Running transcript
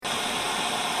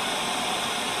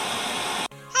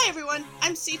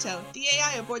I'm Sito, the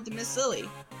AI aboard the Miss Lily.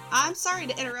 I'm sorry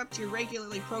to interrupt your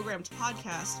regularly programmed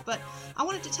podcast, but I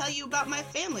wanted to tell you about my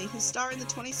family who star in the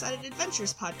 20-Sided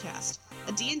Adventures podcast,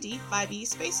 a D&D 5e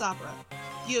space opera.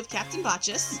 You have Captain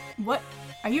Botchus. What?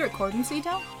 Are you recording,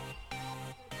 Sito?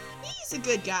 He's a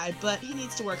good guy, but he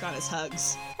needs to work on his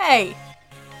hugs. Hey!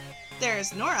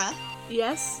 There's Nora.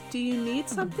 Yes? Do you need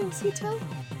something, Sito?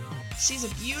 She's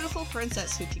a beautiful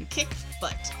princess who can kick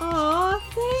butt. Aw,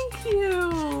 thank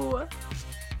you!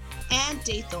 And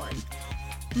Daythorn.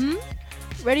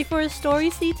 Ready for a story,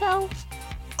 Sito?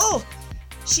 Oh!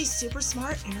 She's super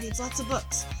smart and reads lots of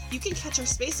books. You can catch our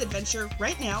space adventure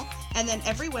right now, and then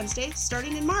every Wednesday,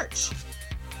 starting in March.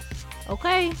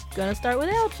 Okay, gonna start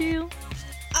without you.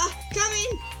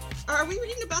 Coming! Are we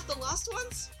reading about the Lost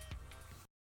Ones?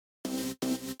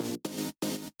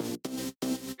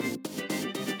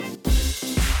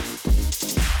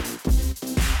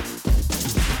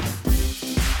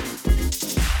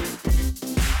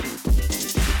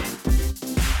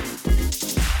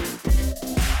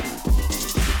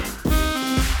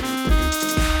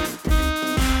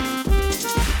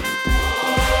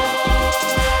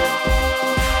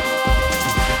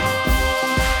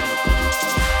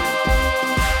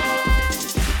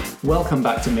 Welcome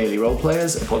back to Merely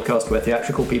Roleplayers, a podcast where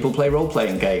theatrical people play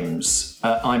role-playing games.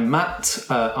 I'm Matt,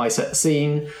 I set the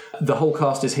scene. The whole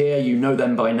cast is here, you know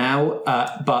them by now,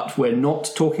 but we're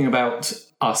not talking about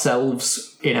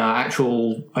ourselves in our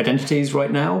actual identities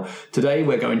right now. Today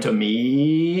we're going to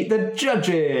meet the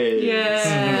judges!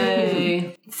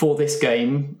 Yay! For this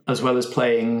game, as well as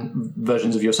playing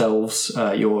versions of yourselves,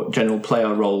 your general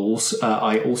player roles,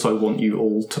 I also want you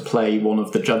all to play one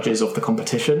of the judges of the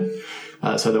competition.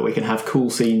 So that we can have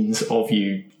cool scenes of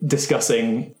you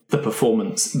discussing the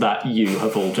performance that you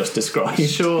have all just described.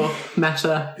 Sure,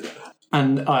 meta.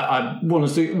 And I want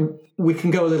us to... We can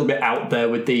go a little bit out there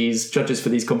with these. Judges for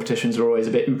these competitions are always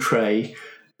a bit outre.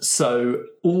 So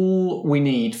all we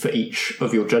need for each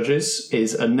of your judges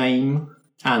is a name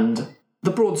and the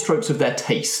broad strokes of their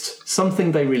taste.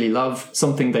 Something they really love,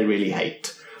 something they really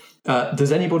hate.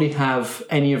 Does anybody have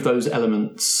any of those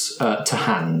elements to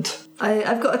hand?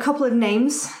 I've got a couple of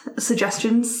names,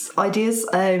 suggestions, ideas.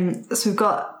 So we've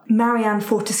got Marianne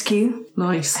Fortescue.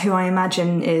 Nice. Who I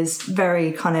imagine is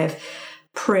very kind of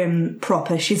prim,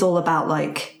 proper. She's all about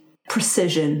like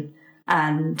precision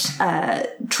and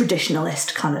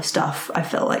traditionalist kind of stuff. I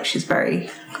feel like she's very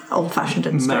old-fashioned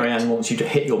and strict. Marianne wants you to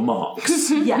hit your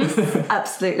marks. Yes,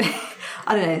 absolutely.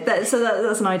 I don't know.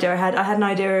 That's an idea I had. I had an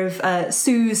idea of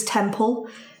Suze Temple,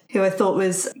 who I thought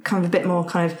was kind of a bit more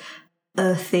kind of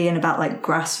earthy and about like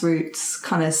grassroots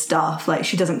kind of stuff. Like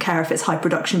she doesn't care if it's high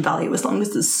production value as long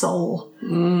as there's soul.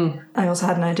 I also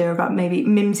had an idea about maybe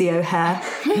Mimsy O'Hare,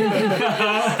 who's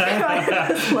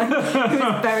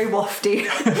very wafty.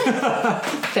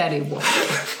 Very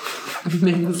wafty.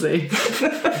 Mimsy.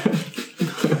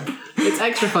 It's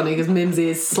extra funny because Mimsy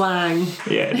is slang.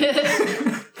 Yeah.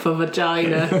 For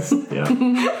vagina. Yeah.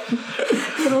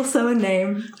 But also a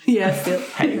name. Yes.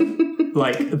 Hey,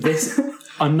 like this...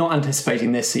 I'm not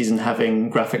anticipating this season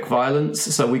having graphic violence,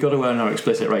 so we got to earn our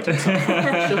explicit rating.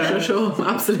 Sure,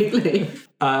 absolutely.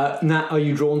 Nat, are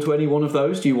you drawn to any one of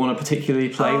those? Do you want to particularly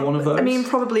play one of those? I mean,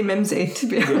 probably Mimsy, to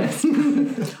be honest.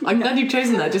 I'm glad you've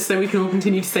chosen that, just so we can all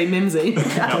continue to say Mimsy.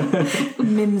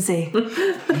 Mimsy.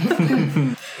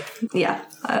 Yeah,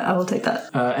 I will take that.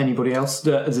 Anybody else?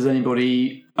 Does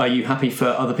anybody... Are you happy for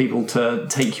other people to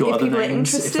take your other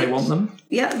names if they want them?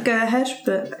 Yeah, go ahead,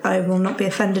 but I will not be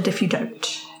offended if you don't.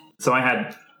 So I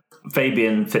had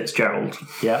Fabian Fitzgerald.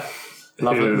 Yeah.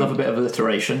 Love a bit of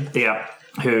alliteration. Yeah.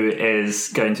 Who is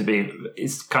going to be...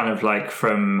 It's kind of like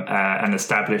from an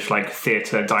established like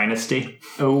theatre dynasty.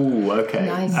 Oh, okay.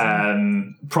 Nice.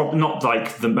 Not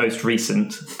like the most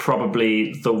recent,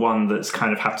 probably the one that's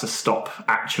kind of had to stop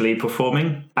actually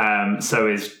performing. So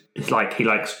it's like he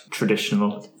likes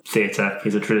traditional theatre.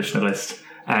 He's a traditionalist,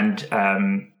 and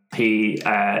he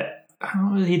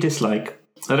dislike.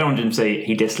 I don't want him to say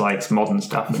he dislikes modern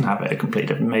stuff and have it a complete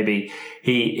different. Maybe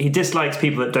he dislikes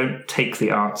people that don't take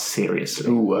the arts seriously.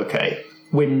 Ooh, okay.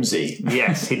 Whimsy.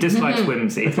 Yes, he dislikes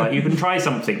whimsy. It's like you can try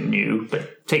something new,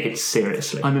 but take it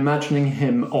seriously. I'm imagining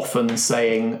him often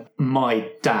saying, "My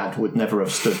dad would never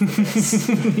have stood for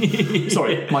this."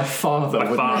 Sorry, my father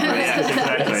would father, never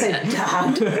yes,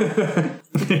 exactly.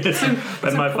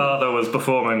 When my father was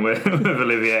performing with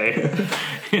Olivier,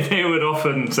 they would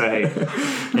often say,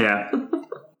 yeah.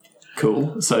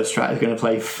 Cool. So Strat is going to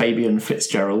play Fabian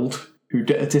Fitzgerald, who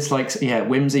dislikes,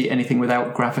 whimsy, anything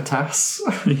without gravitas.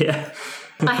 Yeah.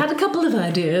 I had a couple of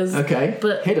ideas. Okay,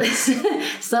 But hit us.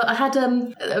 So I had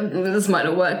this might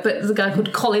not work, but there's a guy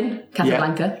called Colin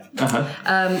Casablanca,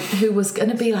 who was going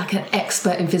to be like an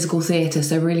expert in physical theatre,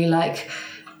 so really like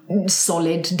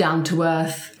solid, down to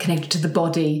earth, connected to the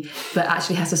body, but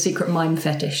actually has a secret mime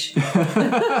fetish.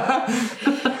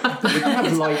 We can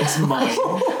have lights mine.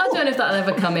 I don't know if that'll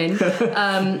ever come in.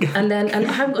 And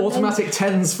I haven't got Automatic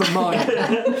 10s for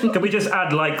mine. Can we just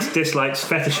add likes, dislikes,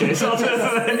 fetishes? He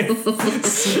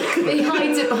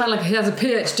hides it behind like he has a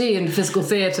PhD in physical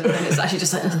theatre, and it's actually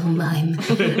just like mime.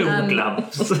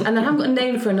 Gloves. And I haven't got a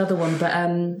name for another one, but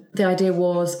the idea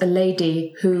was a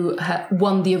lady who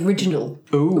won the original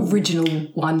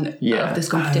one of this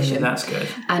competition. That's good.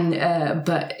 And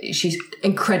but she's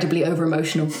incredibly over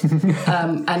emotional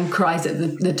and cries at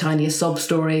the tiniest sob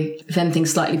story. If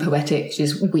anything's slightly poetic, she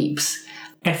just weeps.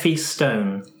 Effie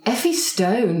Stone. Effie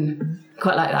Stone,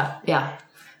 quite like that. Yeah.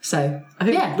 So I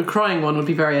think the crying one would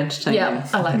be very entertaining. yeah,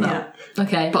 I like that.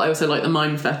 Okay, But I also like the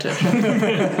mime fetish.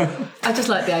 I just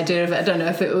like the idea of it. I don't know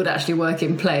if it would actually work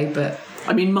in play, but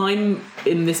I mean, mime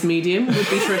in this medium would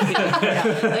be tricky.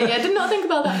 I did not think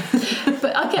about that.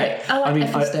 But okay, I like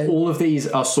Effie Stone. all of these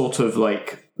are sort of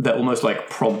like, they're almost like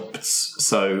prompts.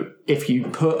 So if you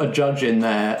put a judge in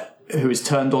there who is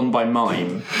turned on by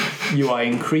mime, you are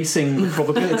increasing the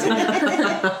probability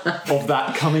of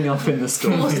that coming up in the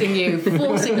story. Forcing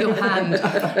your hand.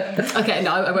 Okay,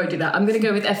 no, I won't do that. I'm going to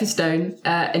go with Effie Stone,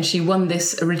 and she won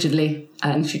this originally,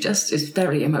 and she just is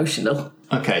very emotional.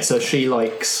 Okay, so she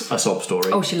likes a sob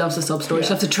story. Oh, she loves a sob story. She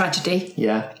loves a tragedy.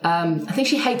 Yeah. I think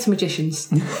she hates magicians.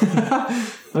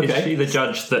 Okay. Is she the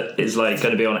judge that is like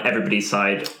going to be on everybody's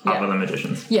side other than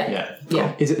magicians? Yeah.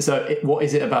 Yeah. Is it so? What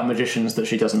is it about magicians that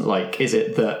she doesn't like? Is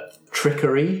it the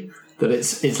trickery? That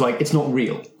it's like it's not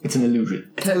real. It's an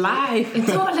illusion. It's a lie. It's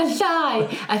all a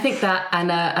lie. I think that,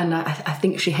 and I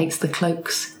think she hates the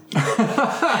cloaks.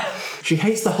 She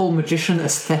hates the whole magician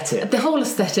aesthetic. The whole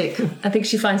aesthetic. I think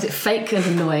she finds it fake and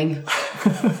annoying.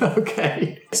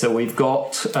 Okay. So we've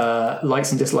got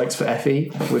likes and dislikes for Effie.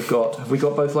 Have we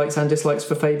got both likes and dislikes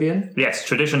for Fabian? Yes,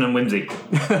 tradition and whimsy.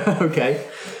 Okay.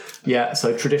 Yeah,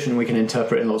 so tradition we can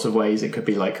interpret in lots of ways. It could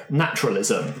be like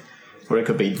naturalism, or it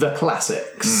could be the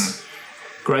classics.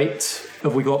 Great.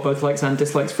 Have we got both likes and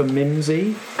dislikes for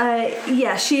Mimsy?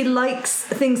 Yeah, she likes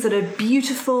things that are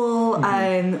beautiful,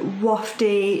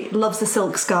 wafty, loves the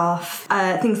silk scarf,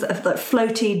 things that are like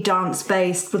floaty,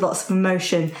 dance-based with lots of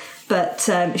emotion. But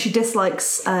she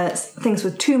dislikes things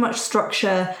with too much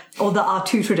structure or that are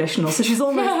too traditional. So she's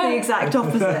almost the exact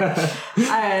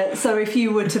opposite. So if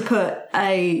you were to put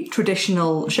a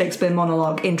traditional Shakespeare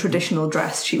monologue in traditional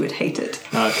dress, she would hate it.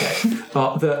 Okay.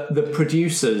 The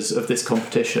producers of this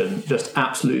competition just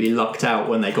absolutely lucked out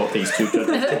when they got these two judges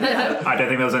together. I don't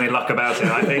think there was any luck about it.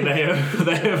 I think they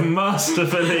have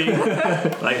masterfully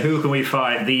like, who can we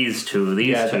find? These two.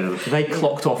 They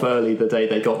clocked off early the day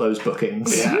they got those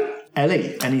bookings. Yeah.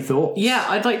 Ellie, any thoughts? Yeah,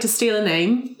 I'd like to steal a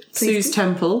name. Suze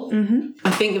Temple. Mm-hmm.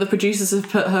 I think the producers have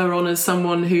put her on as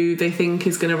someone who they think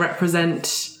is going to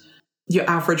represent your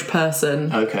average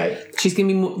person. Okay. She's going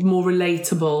to be more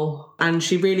relatable, and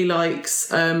she really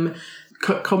likes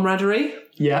camaraderie.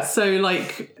 Yeah. So,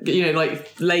 like, you know,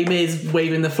 like Les Mis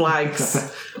waving the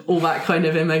flags, all that kind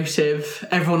of emotive,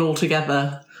 everyone all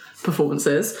together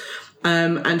performances.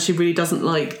 And she really doesn't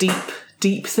like deep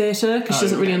theatre because she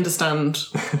doesn't really understand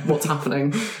what's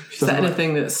happening. So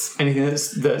anything that's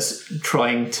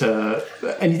trying to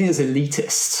anything that's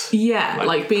elitist. Yeah,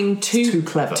 like being too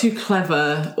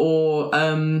clever, or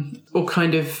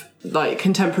kind of like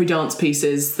contemporary dance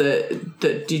pieces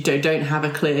that you don't have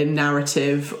a clear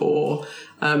narrative, or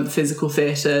physical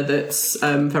theatre that's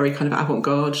very kind of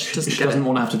avant-garde. She doesn't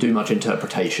want to have to do much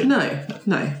interpretation.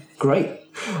 No. Great.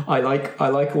 I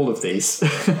like all of these.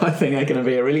 I think they're going to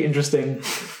be a really interesting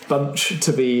bunch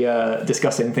to be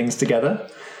discussing things together.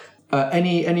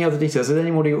 Any other details? Does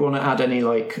anybody want to add any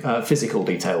physical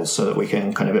details so that we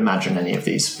can kind of imagine any of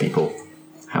these people?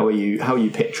 How are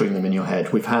you picturing them in your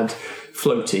head? We've had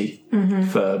Floaty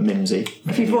for Mimsy.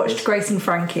 If you've watched Grace and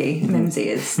Frankie, Mimsy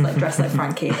is like dressed like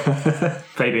Frankie.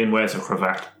 Fabian wears a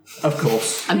cravat. Of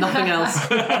course. And nothing else.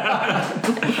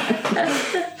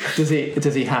 Does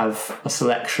he have a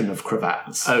selection of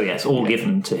cravats? Oh yes, all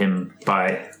given to him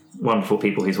by wonderful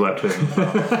people he's worked with.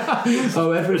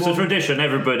 Everyone. It's a tradition.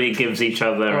 Everybody gives each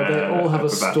other. They all have a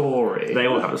cravat. story. They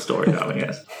all have a story, darling.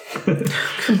 Yes.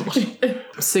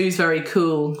 Sue's very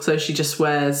cool, so she just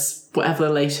wears whatever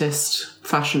the latest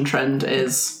fashion trend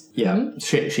is. Yeah,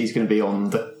 she's going to be on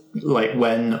the like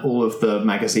when all of the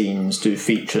magazines do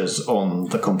features on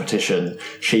the competition,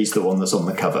 she's the one that's on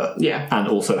the cover. Yeah. And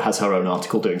also has her own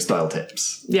article doing style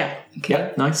tips. Yeah.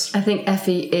 Yeah, nice. I think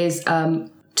Effie is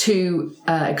too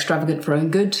extravagant for her own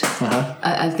good.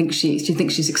 I think she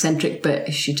thinks she's eccentric,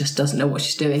 but she just doesn't know what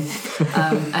she's doing.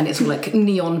 And it's all like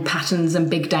neon patterns and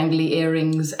big dangly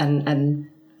earrings and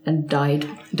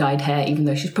dyed hair, even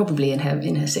though she's probably in her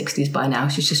 60s by now.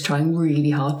 She's just trying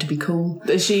really hard to be cool.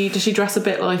 Does she dress a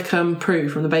bit like Prue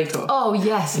from the Bake Off? Oh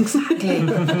yes, exactly.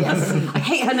 Yes. I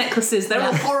hate her necklaces. They're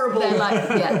all horrible.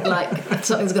 They're like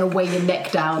something's going to weigh your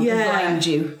neck down and blind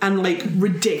you. And like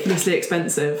ridiculously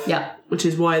expensive. Yeah. Which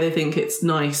is why they think it's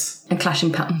nice. And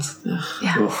clashing patterns.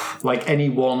 Yeah. Ugh. Like any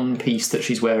one piece that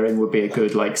she's wearing would be a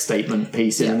good like statement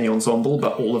piece in the ensemble,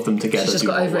 but all of them together. She's just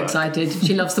got overexcited.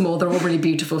 She loves them all. They're all really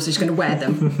beautiful, so she's going to wear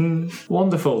them.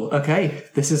 Wonderful. Okay,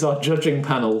 this is our judging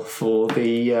panel for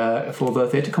the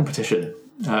theatre competition.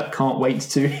 Can't wait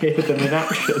to hear them in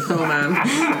action. Oh man.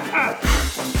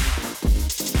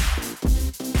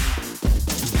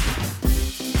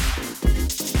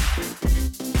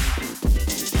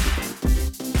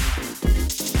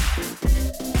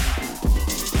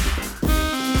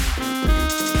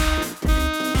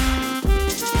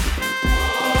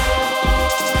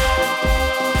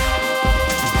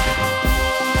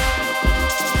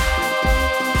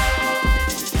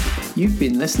 You've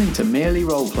been listening to Merely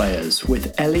Role Players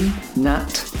with Ellie,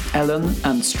 Nat, Ellen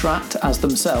and Strat as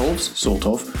themselves, sort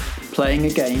of, playing a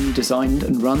game designed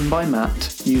and run by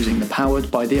Matt using the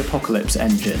Powered by the Apocalypse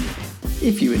engine.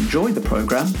 If you enjoy the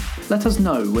programme, let us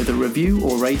know with a review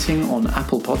or rating on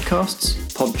Apple Podcasts,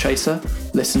 Podchaser,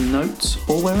 Listen Notes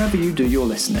or wherever you do your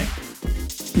listening.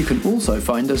 You can also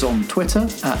find us on Twitter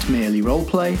at Merely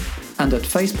Roleplay and at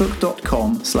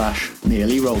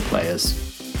facebook.com/merelyroleplayers.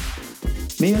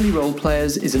 Merely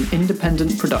Roleplayers is an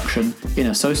independent production in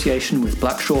association with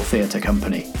Blackshaw Theatre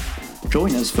Company.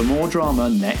 Join us for more drama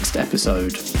next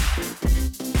episode.